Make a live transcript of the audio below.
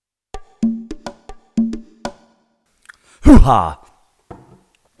Hoo-ha!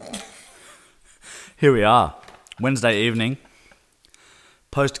 Here we are, Wednesday evening,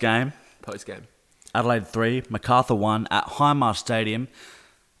 post-game, Adelaide 3, Macarthur 1 at Highmarsh Stadium.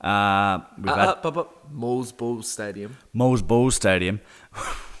 We've had Moles Bulls Stadium. Moles Bulls Stadium.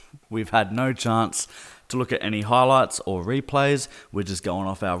 We've had no chance to look at any highlights or replays. We're just going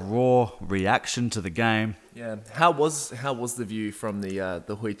off our raw reaction to the game. Yeah. How was the view from the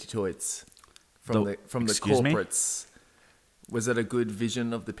hoity-toits? From the corporates? Was it a good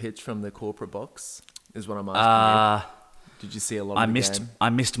vision of the pitch from the corporate box? Is what I'm asking you. Did you see a lot of the game? I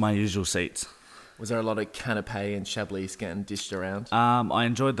missed my usual seats. Was there a lot of canapé and Chablis getting dished around? I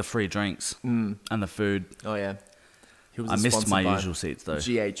enjoyed the free drinks and the food. Oh, yeah. I missed my usual seats, though.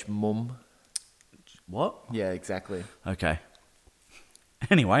 GH Mum. What? Yeah, exactly. Okay.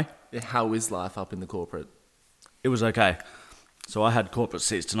 Anyway. How is life up in the corporate? It was okay. So I had corporate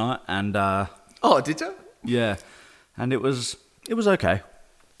seats tonight, and... oh, did you? Yeah. And it was okay.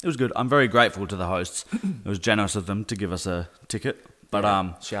 It was good. I'm very grateful to the hosts. It was generous of them to give us a ticket.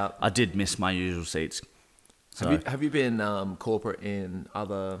 But shout. I did miss my usual seats. So. Have you been corporate in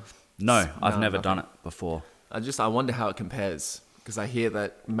other... No, I've never done it before. I wonder how it compares. Because I hear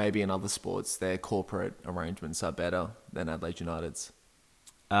that maybe in other sports, their corporate arrangements are better than Adelaide United's.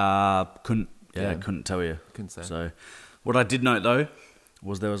 Couldn't tell you. Couldn't say. So, what I did note, though,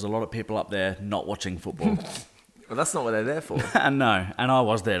 was there was a lot of people up there not watching football. Well, that's not what they're there for. No, and I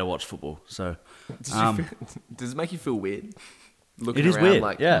was there to watch football. So, does it make you feel weird? It is weird.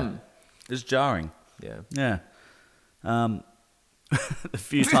 It's jarring. Yeah. The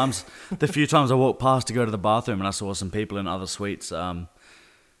few times I walked past to go to the bathroom and I saw some people in other suites,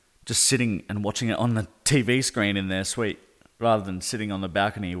 just sitting and watching it on the TV screen in their suite, rather than sitting on the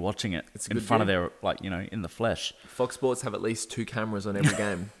balcony watching it in front of their, in the flesh. Fox Sports have at least 2 cameras on every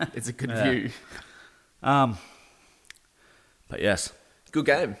game. It's a good view. But yes. Good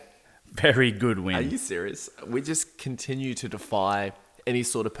game. Very good win. Are you serious? We just continue to defy any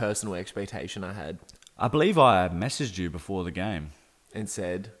sort of personal expectation I had. I believe I messaged you before the game. And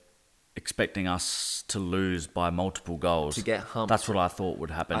said? Expecting us to lose by multiple goals. To get humped. That's what I thought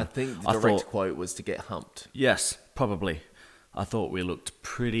would happen. I think the direct quote was to get humped. Yes, probably. I thought we looked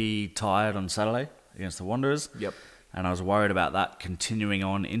pretty tired on Saturday against the Wanderers. Yep. And I was worried about that continuing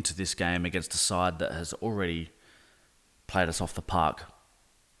on into this game against a side that has already played us off the park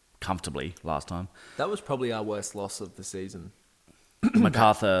comfortably last time. That was probably our worst loss of the season.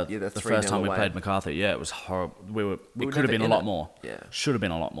 Macarthur, the first time we played Macarthur, it was horrible. It could have been a lot more. Yeah. Should have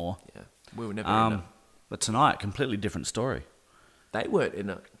been a lot more. Yeah. We were never in it. But tonight, completely different story. They weren't in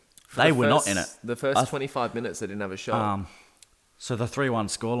it. They were not in it. The first 25 minutes, they didn't have a shot. So the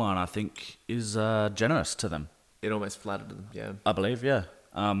 3-1 scoreline, I think, is generous to them. It almost flattered them, yeah. I believe, yeah.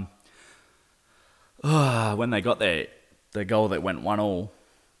 When they got their goal that went 1-1,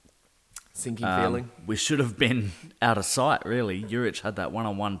 sinking feeling. We should have been out of sight, really. Juric had that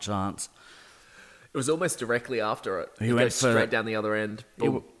one-on-one chance. It was almost directly after it. He went straight down the other end.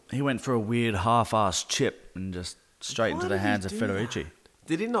 He went for a weird half-assed chip and just straight into the hands of Federici.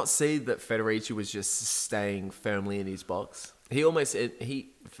 Did he not see that Federici was just staying firmly in his box?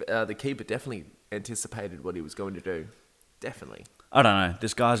 The keeper definitely anticipated what he was going to do. Definitely. I don't know.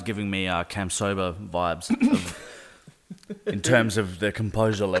 This guy's giving me Cam Sober vibes in terms of the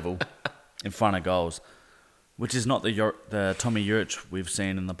composure level in front of goals, which is not the Tommy Juric we've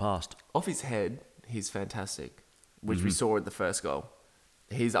seen in the past. Off his head, he's fantastic, which we saw at the first goal.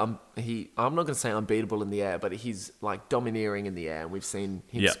 He's I'm not going to say unbeatable in the air, but he's like domineering in the air, and we've seen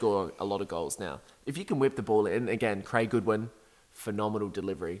him score a lot of goals now. If you can whip the ball in, again, Craig Goodwin, phenomenal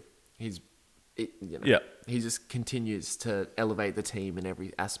delivery. He just continues to elevate the team in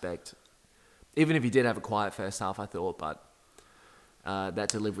every aspect. Even if he did have a quiet first half, I thought, but that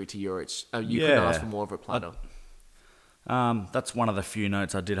delivery to Juric, you couldn't ask for more of a platter. That's one of the few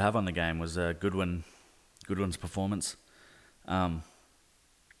notes I did have on the game was Goodwin's performance. I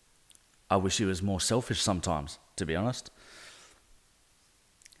wish he was more selfish sometimes, to be honest.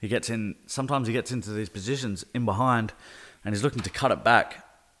 Sometimes he gets into these positions in behind and he's looking to cut it back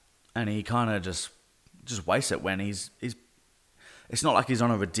and he kind of just wastes it when it's not like he's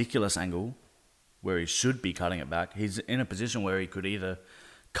on a ridiculous angle where he should be cutting it back. He's in a position where he could either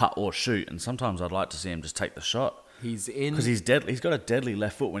cut or shoot, and sometimes I'd like to see him just take the shot. He's in... Because he's deadly. He's got a deadly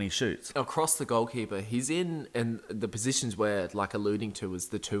left foot when he shoots. Across the goalkeeper, he's in, and the positions where, like alluding to, was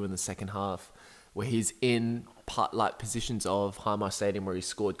the 2 in the second half, where he's in positions of Highmarsh Stadium where he's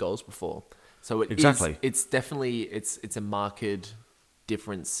scored goals before. So it's definitely a marked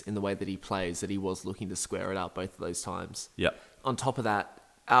difference in the way that he plays, that he was looking to square it up both of those times. Yep. On top of that,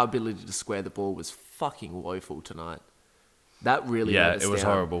 our ability to square the ball was fucking woeful tonight. That really Yeah, let us it was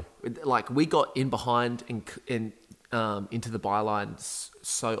down. horrible. Like, we got in behind and into the byline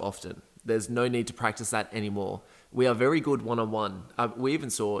so often. There's no need to practice that anymore. We are very good one-on-one. We even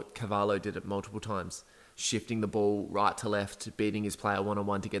saw Cavallo did it multiple times, shifting the ball right to left, beating his player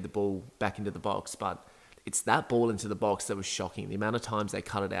one-on-one to get the ball back into the box. But it's that ball into the box that was shocking. The amount of times they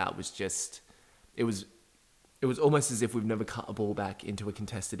cut it out was just... It was almost as if we've never cut a ball back into a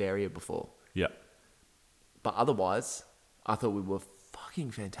contested area before. Yeah. But otherwise, I thought we were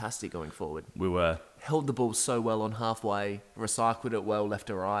fucking fantastic going forward. We were. Held the ball so well on halfway, recycled it well left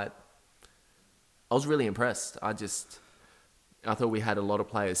to right. I was really impressed. I thought we had a lot of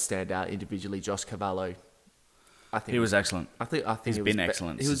players stand out individually. Josh Cavallo, I think He was excellent. I think He's he been was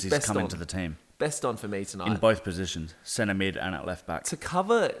excellent he was since he's best come on. into the team. Best on for me tonight. In both positions, centre mid and at left back. To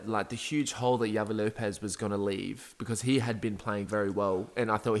cover like the huge hole that Yavi Lopez was going to leave, because he had been playing very well, and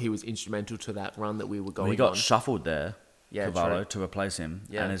I thought he was instrumental to that run that we were going He got on. shuffled there, Yeah, Cavallo, true. to replace him,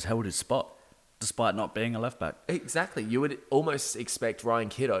 Yeah. and has held his spot, despite not being a left back. Exactly. You would almost expect Ryan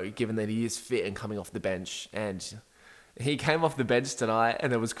Kiddo, given that he is fit and coming off the bench, and he came off the bench tonight,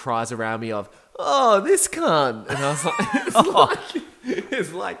 and there was cries around me of, "Oh, this cunt!" And I was like,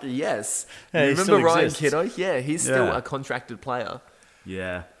 it's like, yes. Yeah, You he remember still Ryan exists. Kiddo? Yeah, he's still Yeah. a contracted player.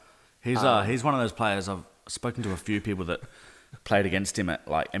 Yeah, he's one of those players. I've spoken to a few people that played against him at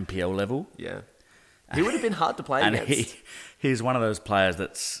like MPL level, Yeah, he would have been hard to play and against. he's one of those players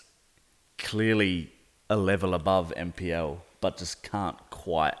that's clearly a level above MPL, but just can't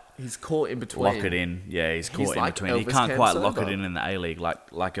quite He's caught in between. lock it in. Yeah, he's caught in like between. He Elvis can't quite Cam lock it Sober. in the A League like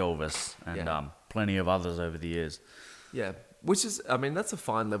Elvis and Yeah. plenty of others over the years. Yeah, which is, I mean, that's a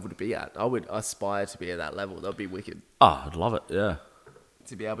fine level to be at. I would aspire to be at that level. That'd be wicked. Oh, I'd love it. Yeah.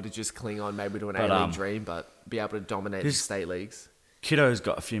 To be able to just cling on maybe to an But, A-League dream, but be able to dominate the his- state leagues. Kiddo's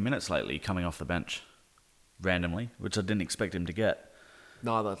got a few minutes lately coming off the bench randomly, which I didn't expect him to get.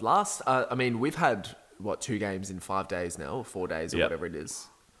 Neither. I mean, we've had, 2 games in 5 days now, or 4 days, or Yep. whatever it is.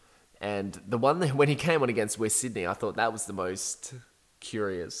 And the one that, when he came on against West Sydney, I thought that was the most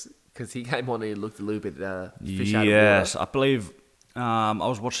curious, because he came on and he looked a little bit fish out of Yes, water. I believe I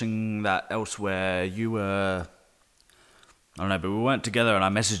was watching that elsewhere. You were, I don't know, but we weren't together, and I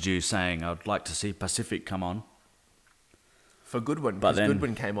messaged you saying I'd like to see Pacific come on. For Goodwin, But because then-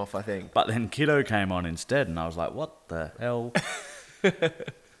 Goodwin came off, I think. But then Kiddo came on instead, and I was like, what the hell?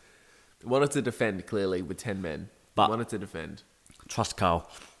 Wanted to defend, clearly, with 10 men. But- Wanted to defend. Trust Carl.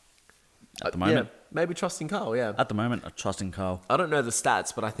 At the moment. Yeah, maybe trusting Carl, yeah. At the moment, I trust in Carl. I don't know the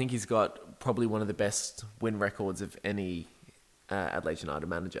stats, but I think he's got probably one of the best win records of any Adelaide United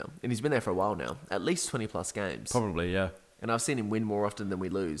manager. And he's been there for a while now. At least 20 plus games. Probably, yeah. And I've seen him win more often than we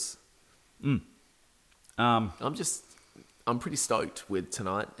lose. Um, I'm pretty stoked with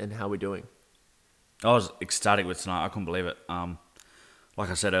tonight and how we're doing. I was ecstatic with tonight. I couldn't believe it. Like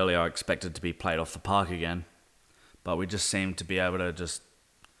I said earlier, I expected to be played off the park again, but we just seemed to be able to just.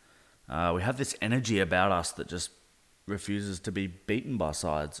 We have this energy about us that just refuses to be beaten by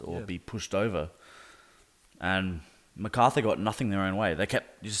sides or Yeah. be pushed over. And MacArthur got nothing their own way. They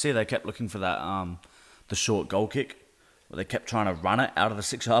kept looking for that the short goal kick. Where they kept trying to run it out of the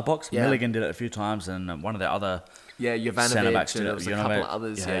 6-yard box. Yeah. Milligan did it a few times, and one of the other Yeah, centre backs Jovanovic, and there was a couple of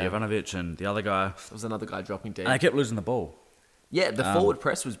others. Yeah, Jovanovic and the other guy. there was another guy dropping deep. And they kept losing the ball. Yeah, the forward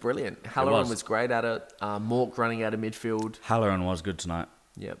press was brilliant. Halloran was. was great at it. Mork running out of midfield. Halloran was good tonight.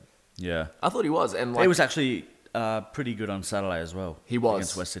 Yep. Yeah. I thought he was. And like, He was actually pretty good on Saturday as well. He was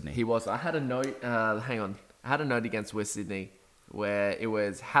Against West Sydney. He was. I had a note. Hang on. I had a note against West Sydney where it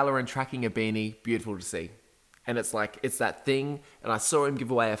was Halloran tracking a beanie. Beautiful to see. And it's like, it's that thing. And I saw him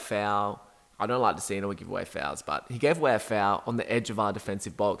give away a foul. I don't like to see anyone give away fouls, but he gave away a foul on the edge of our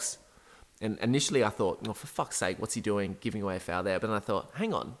defensive box. And initially I thought, oh, for fuck's sake, what's he doing giving away a foul there? But then I thought,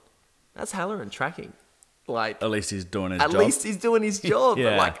 hang on, that's Halloran tracking. Like, At least he's doing his at job. least he's doing his job.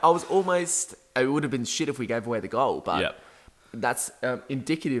 Yeah. Like, I was almost, it would have been shit if we gave away the goal, but Yep. that's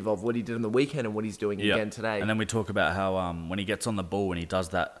indicative of what he did on the weekend and what he's doing Yeah. again today. And then we talk about how when he gets on the ball and he does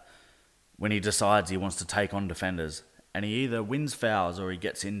that, when he decides he wants to take on defenders, and he either wins fouls or he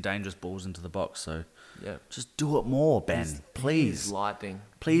gets in dangerous balls into the box. So Yeah. just do it more, Ben. He's Please. lightning.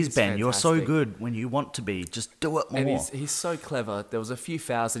 Please, He's Ben. You're so fantastic. good when you want to be. Just do it more. And he's so clever. There was a few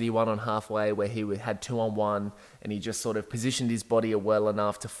fouls that he won on halfway where he had 2-on-1 and he just sort of positioned his body well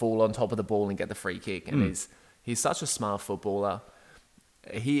enough to fall on top of the ball and get the free kick. And he's such a smart footballer.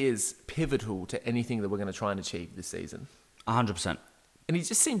 He is pivotal to anything that we're going to try and achieve this season. 100%. And he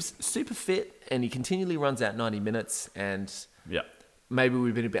just seems super fit and he continually runs out 90 minutes. And Yeah. maybe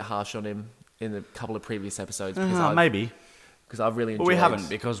we've been a bit harsh on him in a couple of previous episodes because Maybe. I've really enjoyed But we haven't,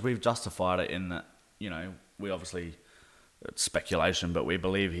 because we've justified it in that, we obviously it's speculation, but we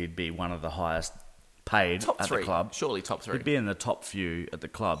believe he'd be one of the highest paid Top at three. the club. Surely top three. He'd be in the top few at the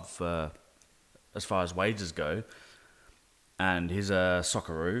club for as far as wages go. And he's a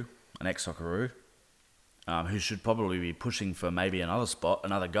Socceroo, an ex-Socceroo, who should probably be pushing for maybe another spot,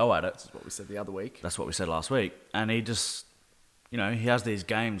 another go at it. That's what we said the other week. That's what we said last week. And he just, he has these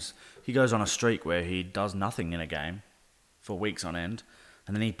games. He goes on a streak where he does nothing in a game for weeks on end.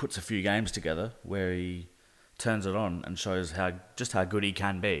 And then he puts a few games together where he turns it on and shows just how good he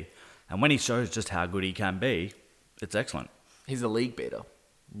can be. And when he shows just how good he can be, it's excellent. He's a league beater.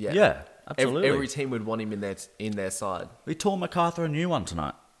 Yeah. Yeah, absolutely. Every team would want him in their side. We tore MacArthur a new one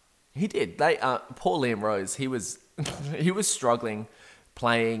tonight. He did. Poor Liam Rose. He was he was struggling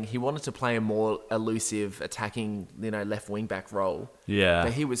playing. He wanted to play a more elusive, attacking, left wing back role. Yeah.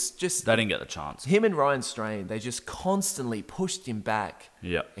 But he was just. They didn't get the chance. Him and Ryan Strain, they just constantly pushed him back.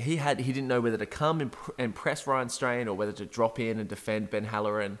 Yeah. He didn't know whether to come and press Ryan Strain or whether to drop in and defend Ben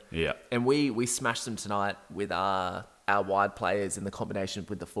Halloran. Yeah. And we smashed them tonight with our wide players in the combination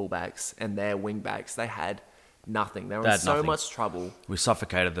with the fullbacks and their wing backs. They had nothing. They were in so much trouble. We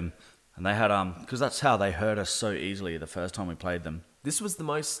suffocated them. And they had, because that's how they hurt us so easily the first time we played them. This was the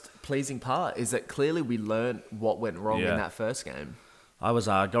most pleasing part, is that clearly we learned what went wrong in that first game. I was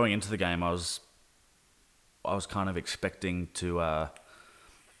going into the game. I was kind of expecting to. I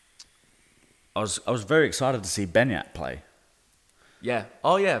was very excited to see Benyat play. Yeah.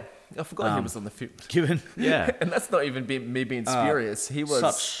 Oh yeah. I forgot he was on the field. Given, yeah, and that's not even me being spurious. He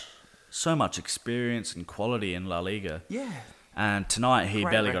was so much experience and quality in La Liga. Yeah. And tonight he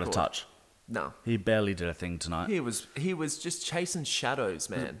Great barely record. got a touch. No. He barely did a thing tonight. He was just chasing shadows,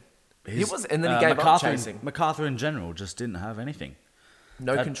 man. And then he gave up chasing. MacArthur in general just didn't have anything.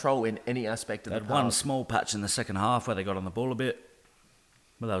 No control in any aspect of They the had pass. one small patch in the second half where they got on the ball a bit,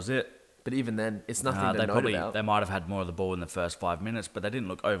 but that was it. But even then, it's nothing to note about. They might have had more of the ball in the first 5 minutes, but they didn't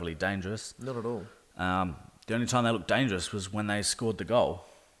look overly dangerous. Not at all. The only time they looked dangerous was when they scored the goal.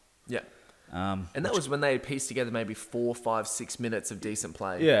 Yeah. And that was when they had pieced together maybe 4, 5, 6 minutes of decent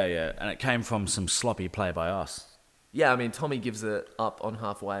play. Yeah, and it came from some sloppy play by us. Yeah, I mean, Tommy gives it up on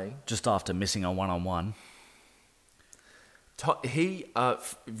halfway. Just after missing a one-on-one.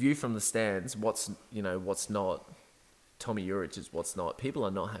 View from the stands, what's not. Tommy Juric is what's not. People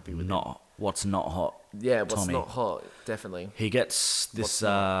are not happy with him. What's not hot. Yeah, what's Tommy. not hot, definitely. He gets this. We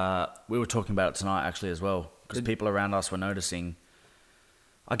were talking about it tonight actually as well, because people around us were noticing.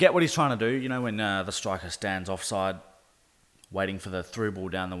 I get what he's trying to do. When the striker stands offside, waiting for the through ball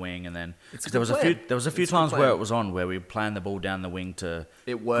down the wing, and then there was a few times where it was on where we were playing the ball down the wing to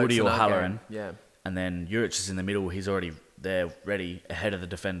Goody or Halloran. Yeah. And then Juric is in the middle. He's already there, ready ahead of the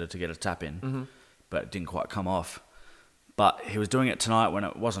defender to get a tap in, but it didn't quite come off. But he was doing it tonight when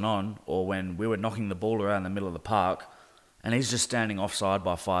it wasn't on, or when we were knocking the ball around the middle of the park, and he's just standing offside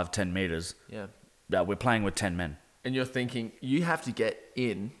by 5-10 metres. Yeah. We're playing with 10 men. And you're thinking, you have to get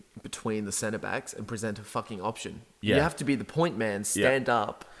in between the centre backs and present a fucking option. Yeah. You have to be the point man, stand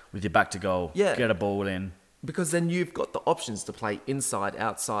up. With your back to goal, get a ball in. Because then you've got the options to play inside,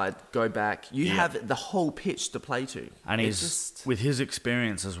 outside, go back. You have the whole pitch to play to. And with his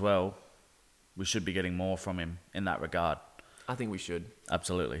experience as well, we should be getting more from him in that regard. I think we should.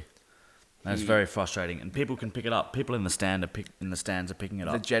 Absolutely. And it's very frustrating, and people can pick it up. People in the stands are picking it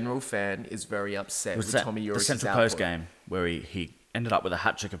up. The general fan is very upset with Tommy Juric's the Central output. Coast game where he ended up with a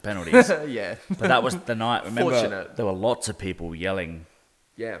hat trick of penalties. Yeah. But that was the night. Remember, Fortunate. there were lots of people yelling.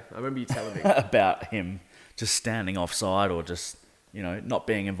 Yeah, I remember you telling me. about him just standing offside or just, not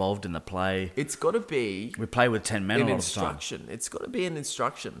being involved in the play. It's got to be... We play with 10 men a lot of the time. Instruction. It's got to be an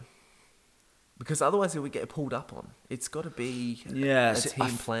instruction. Because otherwise it would get pulled up on. It's got to be a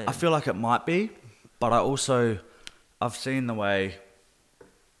team plan. I feel like it might be, but I've seen the way,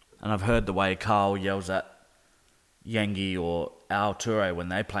 and I've heard the way Carl yells at Yengi or Al Toure when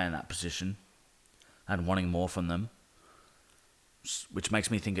they play in that position and wanting more from them, which makes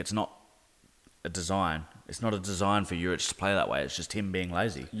me think it's not a design. It's not a design for Juric to play that way. It's just him being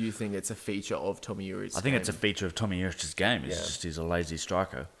lazy. You think it's a feature of Tommy Juric's I think it's a feature of Tommy Juric's game. It's just he's a lazy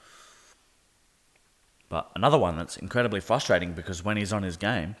striker. But another one that's incredibly frustrating because when he's on his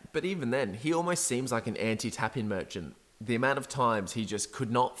game... But even then, he almost seems like an anti-tap-in merchant. The amount of times he just could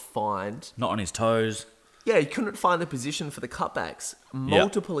not find... Not on his toes. Yeah, he couldn't find the position for the cutbacks.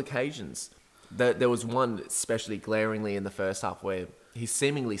 Multiple occasions. There was one especially glaringly in the first half where he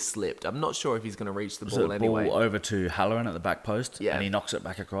seemingly slipped. I'm not sure if he's going to reach the ball anyway. Ball over to Halloran at the back post, and he knocks it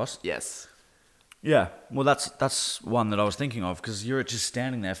back across. Yes. Yeah, well, that's one that I was thinking of because Juric just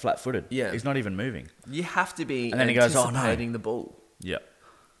standing there flat-footed. Yeah. He's not even moving. You have to be and then he goes, "Oh no!" the ball. Yeah.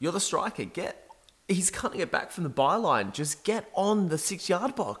 You're the striker. Get He's cutting it back from the byline. Just get on the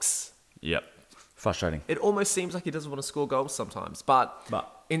 6-yard box. Yep. Frustrating. It almost seems like he doesn't want to score goals sometimes. But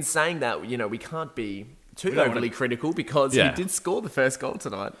in saying that, we can't be too overly critical because he did score the first goal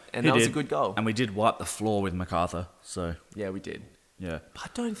tonight, and that was a good goal. And we did wipe the floor with MacArthur, so... Yeah, we did. Yeah. But I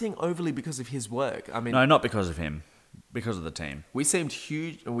don't think overly because of his work. I mean... No, not because of him. Because of the team. We seemed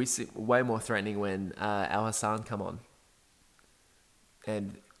huge, and we seemed way more threatening when Al Hassan come on.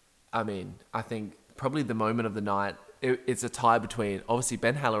 And, I mean, I think probably the moment of the night, it's a tie between... Obviously,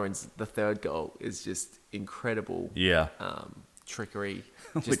 Ben Halloran's the third goal is just incredible trickery.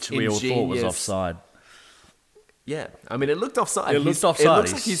 Just Which we all thought was offside. Yeah. I mean, it looked offside. It looked offside. It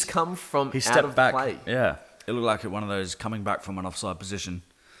looks like he's come from out of back. play. Yeah. It looked like one of those coming back from an offside position.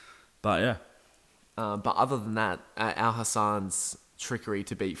 But, yeah. But other than that, Al Hassan's trickery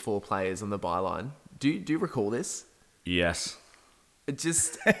to beat 4 players on the byline. Do you recall this? Yes. It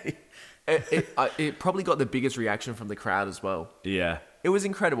just... it probably got the biggest reaction from the crowd as well. Yeah. It was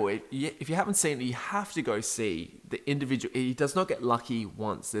incredible. If you haven't seen it, you have to go see the individual. He does not get lucky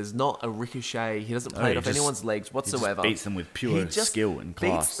once. There's not a ricochet. He doesn't play it off anyone's legs whatsoever. He just beats them with pure skill and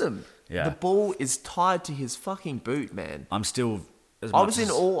class. Beats them. Yeah. The ball is tied to his fucking boot, man. I'm still... I was in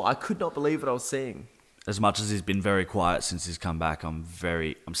awe. I could not believe what I was seeing. As much as he's been very quiet since he's come back, I'm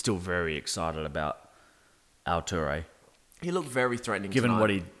still very excited about Al Toure. He looked very threatening given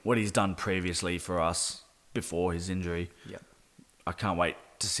tonight. what he's done previously for us before his injury. Yep. I can't wait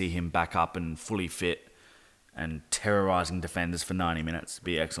to see him back up and fully fit and terrorising defenders for 90 minutes. It'd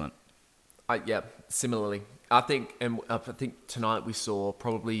be excellent. Similarly. I think tonight we saw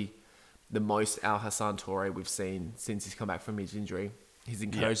probably the most Al Hassan Toure we've seen since he's come back from his injury. His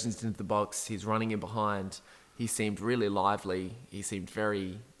incursions into the box, he's running in behind. He seemed really lively. He seemed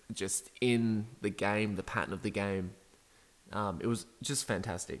very just in the game, the pattern of the game. It was just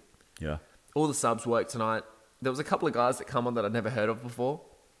fantastic. Yeah. All the subs worked tonight. There was a couple of guys that come on that I'd never heard of before.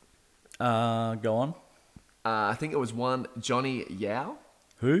 Go on. I think it was one, Johnny Yao.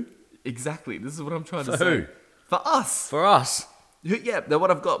 Who? Exactly. This is what I'm trying to For say. who? For us. For us.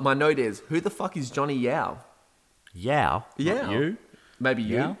 What I've got, my note is, who the fuck is Johnny Yao? Yao? Yao. Not you? Maybe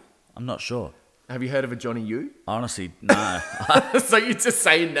you? Yao? I'm not sure. Have you heard of a Johnny Yu? Honestly, no. So you're just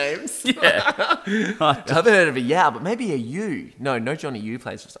saying names? Yeah. I haven't heard of a Yao, but maybe a Yu. No Johnny Yu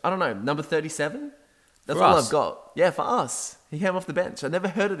plays for... I don't know, number 37? That's for all us. I've got. Yeah, for us. He came off the bench. I never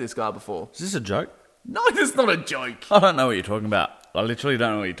heard of this guy before. Is this a joke? No, it's not a joke. I don't know what you're talking about. I literally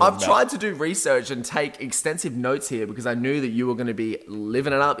don't know what you're talking about. I've tried to do research and take extensive notes here because I knew that you were going to be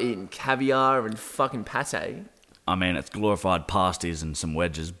living it up, eating caviar and fucking pate. I mean, it's glorified pasties and some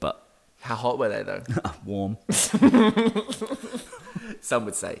wedges, but... How hot were they, though? Warm. Some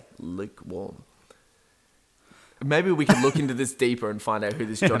would say lukewarm. Maybe we could look into this deeper and find out who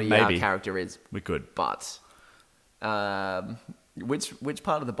this Johnny Yao character is. We could. But which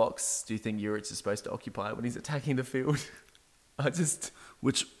part of the box do you think Juric is supposed to occupy when he's attacking the field?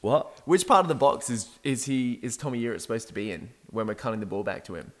 Which what? Which part of the box is Tommy Juric supposed to be in when we're cutting the ball back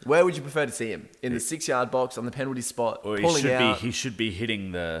to him? Where would you prefer to see him? In the 6-yard box, on the penalty spot, Or pulling out? he should be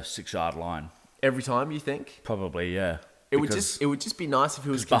hitting the 6-yard line. Every time, you think? Probably, yeah. It would just be nice if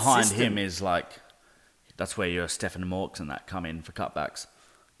he was behind consistent. him is like, that's where your Stefan Morks and that come in for cutbacks,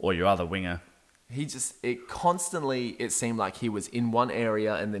 or your other winger. It seemed like he was in one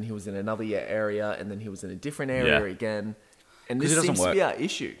area and then he was in another area and then he was in a different area again. And this seems to be our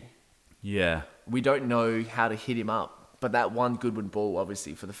issue. Yeah. We don't know how to hit him up. But that one Goodwin ball,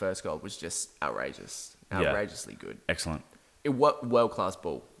 obviously, for the first goal was just outrageous. Outrageously good. Excellent. World-class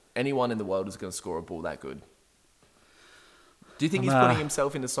ball. Anyone in the world is going to score a ball that good. Do you think he's putting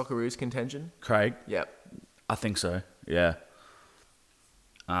himself into Socceroos contention? Craig? Yep. I think so, yeah.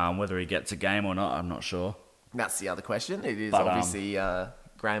 Whether he gets a game or not, I'm not sure. That's the other question. It is obviously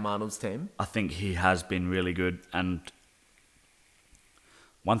Graham Arnold's team. I think he has been really good. And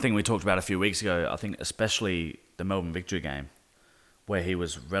one thing we talked about a few weeks ago, I think especially the Melbourne Victory game, where he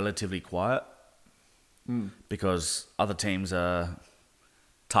was relatively quiet because other teams are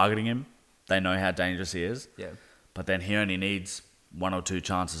targeting him. They know how dangerous he is. Yeah. But then he only needs 1 or 2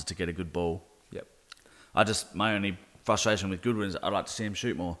 chances to get a good ball. Yep. My only frustration with Goodwin is I'd like to see him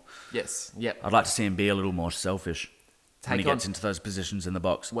shoot more. Yes. Yep. I'd like to see him be a little more selfish when he gets into those positions in the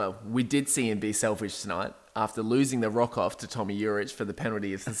box. Well, we did see him be selfish tonight after losing the rock-off to Tommy Juric for the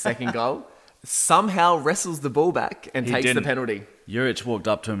penalty of the second goal. somehow wrestles the ball back and He takes didn't. the penalty. Juric walked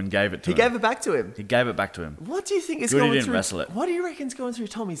up to him and gave it to He him. gave it back to him. He gave it back to him. What do you think is Good he going didn't through? wrestle it. What do you reckon's going through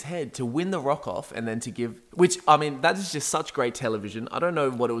Tommy's head to win the rock off and then to give? Which I mean, that is just such great television. I don't know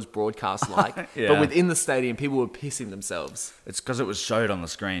what it was broadcast like, Yeah. but within the stadium, people were pissing themselves. It's because it was showed on the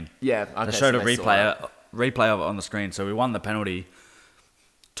screen. Yeah, They okay, showed so a they saw it. replay of it on the screen. So we won the penalty.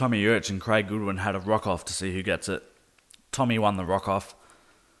 Tommy Juric and Craig Goodwin had a rock off to see who gets it. Tommy won the rock off.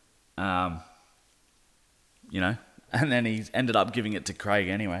 And then he ended up giving it to Craig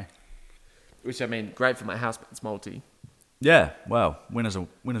anyway. Which I mean, great for my housemates multi. Yeah, well, winners are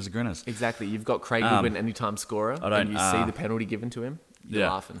grinners. Exactly. You've got Craig Goodwin anytime scorer, and you see the penalty given to him. You're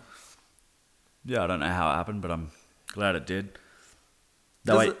laughing. Yeah, I don't know how it happened, but I'm glad it did.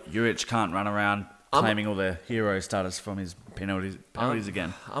 That Does way, it- Juric can't run around claiming all the hero status from his penalties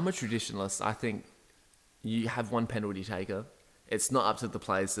again. I'm a traditionalist. I think you have one penalty taker. It's not up to the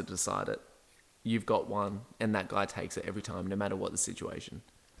players to decide it. You've got one, and that guy takes it every time, no matter what the situation.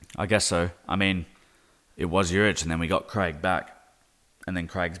 I guess so. I mean, it was Juric, and then we got Craig back, and then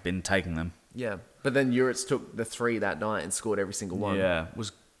Craig's been taking them. Yeah, but then Juric took the 3 that night and scored every single one. Yeah,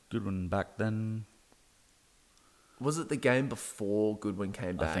 was Goodwin back then? Was it the game before Goodwin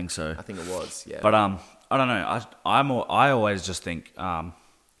came back? I think so. I think it was. Yeah. But I don't know. I always just think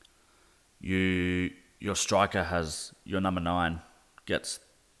your striker has your number 9 gets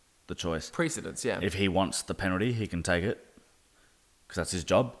the choice. Precedence, yeah. If he wants the penalty, he can take it because that's his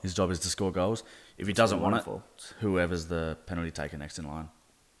job. His job is to score goals. If he doesn't want it, wonderful. it's whoever's the penalty taker next in line.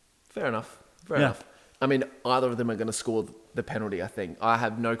 Fair enough. Fair Yeah. enough. I mean, either of them are going to score the penalty, I think. I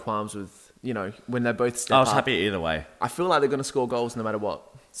have no qualms with, when they both step I was up. happy either way. I feel like they're going to score goals no matter what.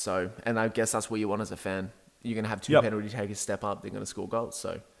 So, and I guess that's what you want as a fan. You're going to have 2 Yep. penalty takers step up. They're going to score goals.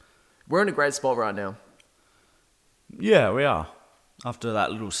 So, we're in a great spot right now. Yeah, we are. After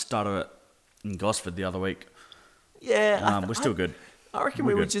that little stutter in Gosford the other week, Yeah. we're still good. I reckon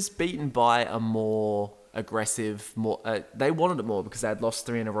We're we were good. just beaten by a more aggressive, they wanted it more because they had lost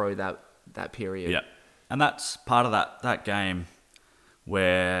 3 in a row that period. Yeah. And that's part of that game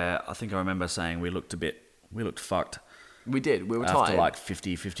where I think I remember saying we looked fucked We did. We were after tired. like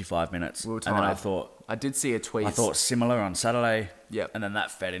 50, 55 minutes. We were And then tired. I did see a tweet. I thought similar on Saturday. Yep. And then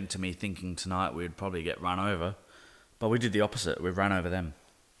that fed into me thinking tonight we'd probably get run over. But we did the opposite. We ran over them.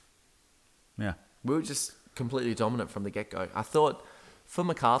 Yeah. we were just completely dominant from the get-go. I thought, for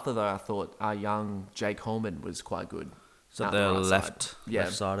MacArthur though, I thought our young Jake Holman was quite good. So out the right side. Yeah.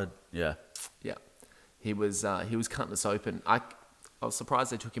 left-sided. Yeah. Yeah, he was cutting us open. I was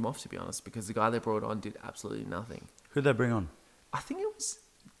surprised they took him off, to be honest, because the guy they brought on did absolutely nothing. Who'd they bring on? I think it was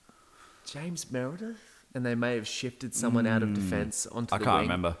James Meredith, and they may have shifted someone out of defence onto I the can't wing.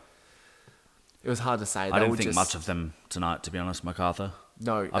 remember. It was hard to say. I They didn't were think just- much of them tonight, to be honest, MacArthur.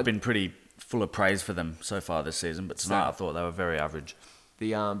 No, I've been pretty full of praise for them so far this season, but tonight Same. I thought they were very average.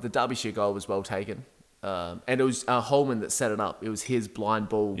 the Derbyshire goal was well taken, and it was Holman that set it up. It was his blind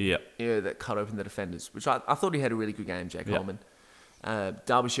ball, Yep. that cut open the defenders, which I thought he had a really good game, Jake Yep. Holman.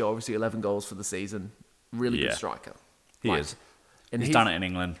 Derbyshire obviously 11 goals for the season, really Yeah. good striker. He Like, is. and He's done it in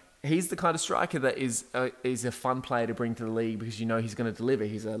England. He's the kind of striker that is a fun player to bring to the league because he's going to deliver.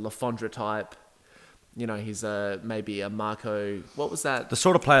 He's a Lafondra type. He's maybe a Marco. What was that? The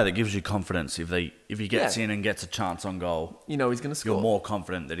sort of player that gives you confidence if he gets in and gets a chance on goal, He's going to score you're more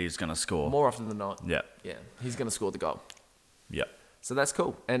confident that he's going to score. more often than not. Yeah. Yeah, he's going to score the goal. Yeah. So that's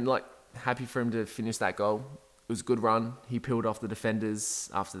cool. And happy for him to finish that goal. It was a good run. He peeled off the defenders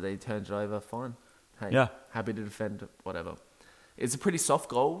after they turned it over. Fine. Hey, Yeah. happy to defend, whatever. It's a pretty soft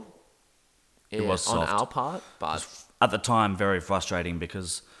goal. It was on soft. our part, but At the time, very frustrating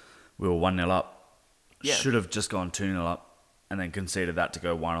because we were 1-0 up. Yeah. Should have just gone 2-0 up and then conceded that to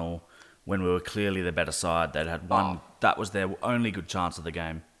go 1-1 when we were clearly the better side. They'd had one. Oh. That was their only good chance of the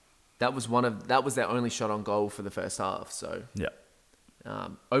game. that was their only shot on goal for the first half. So Yeah.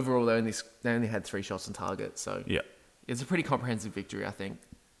 overall, they only had 3 shots on target. So Yeah. it's a pretty comprehensive victory, I think.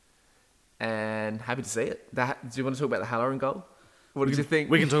 And happy to see it. Do you want to talk about the Halloran goal? What did you think?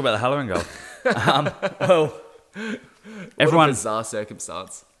 We can talk about the Halloran goal. Well, What everyone, a bizarre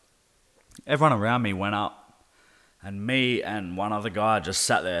circumstance. everyone around me went up, and me and one other guy just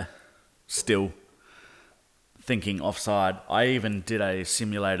sat there, still, thinking offside. I even did a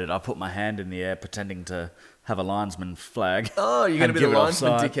simulated. I put my hand in the air, pretending to have a linesman flag. Oh, you're going to and be the give it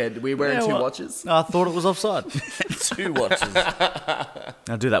linesman offside. dickhead. Were you wearing Yeah, 2 well, watches? I thought it was offside. 2 watches.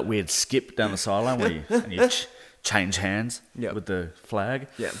 I do that weird skip down the sideline where you change hands Yep. with the flag.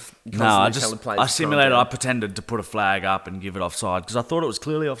 Yeah. You're No, I constantly telling players I to calm simulated. down. I pretended to put a flag up and give it offside because I thought it was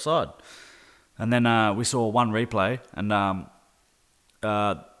clearly offside. And then we saw one replay, and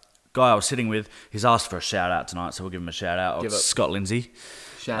guy I was sitting with, he's asked for a shout out tonight, so we'll give him a shout out. Give it. Scott Lindsay.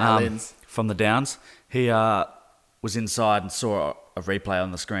 Shout out, Linz. From the Downs. He was inside and saw a replay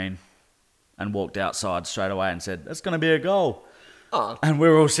on the screen and walked outside straight away and said, "That's going to be a goal." Oh. And we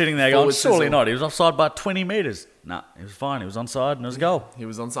were all sitting there going, Forward surely sizzle. not. He was offside by 20 metres. Nah, he was fine. He was onside and it was a goal. He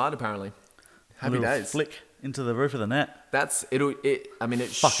was onside apparently. Happy Little days. flick into the roof of the net. That's it'll. I mean,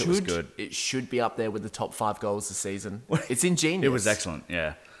 Fuck, it was good. It should be up there with the top 5 goals this season. It's ingenious. It was excellent,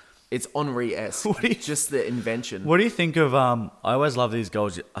 yeah. It's Henri-esque. What do you- Just the invention. What do you think of... I always love these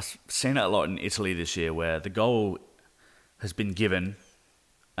goals. I've seen it a lot in Italy this year where the goal has been given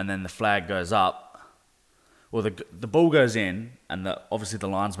and then the flag goes up. Well, the ball goes in and obviously the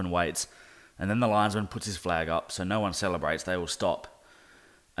linesman waits and then the linesman puts his flag up so no one celebrates. They all stop.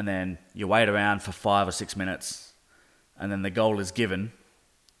 And then you wait around for 5 or 6 minutes and then the goal is given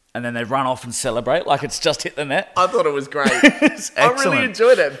and then they run off and celebrate like it's just hit the net. I thought it was great. It's I really excellent.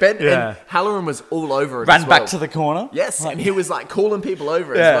 enjoyed it. Ben Yeah. and Halloran was all over it. Ran as well. back to the corner. Yes, and he was like calling people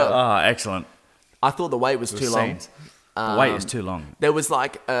over Yeah. as well. Oh, excellent. I thought the wait was too long. Scenes. The wait is too long. There was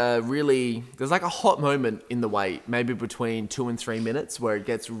like there's like a hot moment in the wait, maybe between 2 and 3 minutes, where it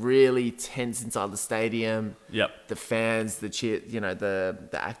gets really tense inside the stadium. Yep. The fans, the cheer, the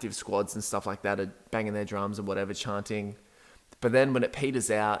active squads and stuff like that are banging their drums or whatever, chanting. But then when it peters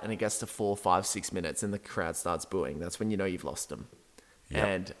out and it gets to 4, 5, 6 minutes and the crowd starts booing, that's when you know you've lost them. Yep.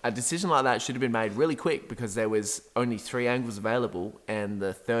 And a decision like that should have been made really quick because there was only 3 angles available and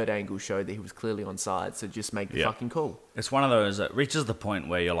the third angle showed that he was clearly onside. So just make the Yep. fucking call. It's one of those that reaches the point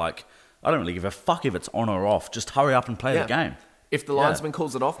where you're like, I don't really give a fuck if it's on or off. Just hurry up and play the game. If the linesman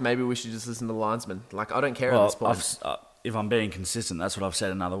calls it off, maybe we should just listen to the linesman. Like, I don't care at this Well, point. if I'm being consistent, that's what I've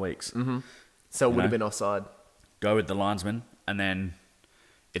said in other weeks. Mm-hmm. So it would have know? been offside. Go with the linesman, and then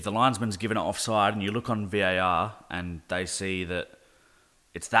if the linesman's given it offside and you look on VAR and they see that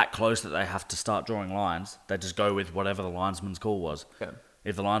it's that close that they have to start drawing lines, they just go with whatever the linesman's call was. Yeah.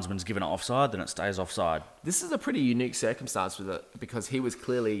 If the linesman's given it offside, then it stays offside. This is a pretty unique circumstance with it because he was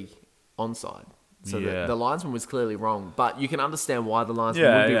clearly onside. So Yeah. the linesman was clearly wrong. But you can understand why the linesman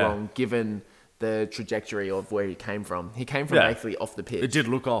Yeah, would be yeah. wrong given the trajectory of where he came from. He came from Yeah. basically off the pitch. It did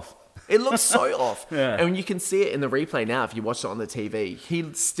look off. It looks so off. Yeah. And you can see it in the replay now if you watch it on the TV.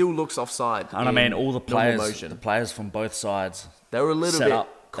 He still looks offside. And I mean, all the normal players, the players from both sides, They were a little set bit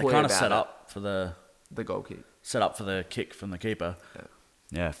up. They coy kind of about set it. up for the The goal kick. kick from the keeper. Yeah.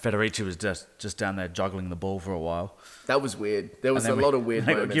 Yeah, Federici was just down there juggling the ball for a while. That was weird. There was And a then lot of weird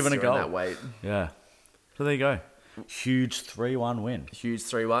they got moments given a during goal. that wait. Yeah. So there you go. Huge 3-1 win. Huge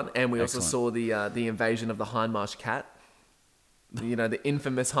 3-1. And we also Excellent. saw the invasion of the Hindmarsh cat. The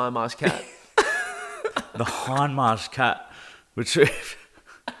infamous Hindmarsh cat. The Hindmarsh cat, which... well,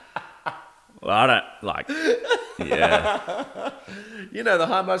 I don't like... Yeah. The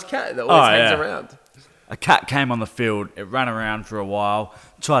Hindmarsh cat that always hangs around. A cat came on the field. It ran around for a while,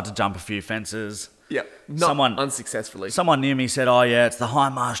 tried to jump a few fences. Yep. Not Someone- unsuccessfully. Someone near me said, "Oh yeah, it's the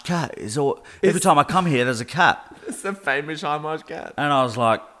Hindmarsh cat. Every time I come here, there's a cat." It's the famous Hindmarsh cat. And I was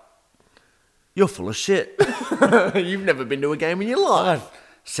like, "You're full of shit." You've never been to a game in your life.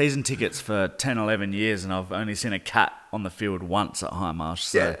 Season tickets for 10, 11 years, and I've only seen a cat on the field once at Hindmarsh.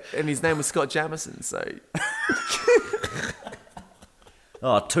 So. Yeah. And his name was Scott Jamison, so...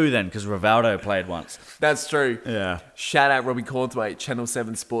 Oh, 2 then, because Rivaldo played once. That's true. Yeah. Shout out Robbie Cornthwaite, Channel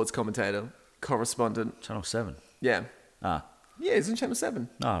 7 sports commentator, correspondent. Channel 7. Yeah. Ah, Yeah, he's in Channel 7.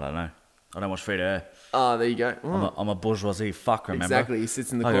 no, I don't know. I don't watch free to air. Oh, there you go. Oh, I'm a bourgeoisie fuck, remember? exactly. He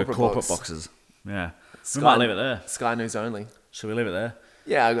sits in the I go corporate box. boxes. Yeah. Sky- We might leave it there. Sky News only. Should we leave it there?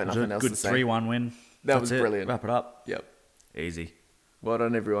 Yeah, I got It was nothing a else good to say. 3-1 win. That That's was it. brilliant. Wrap it up. Yep. Easy. Well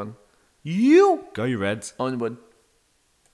done, everyone. You. Go you Reds. Onward.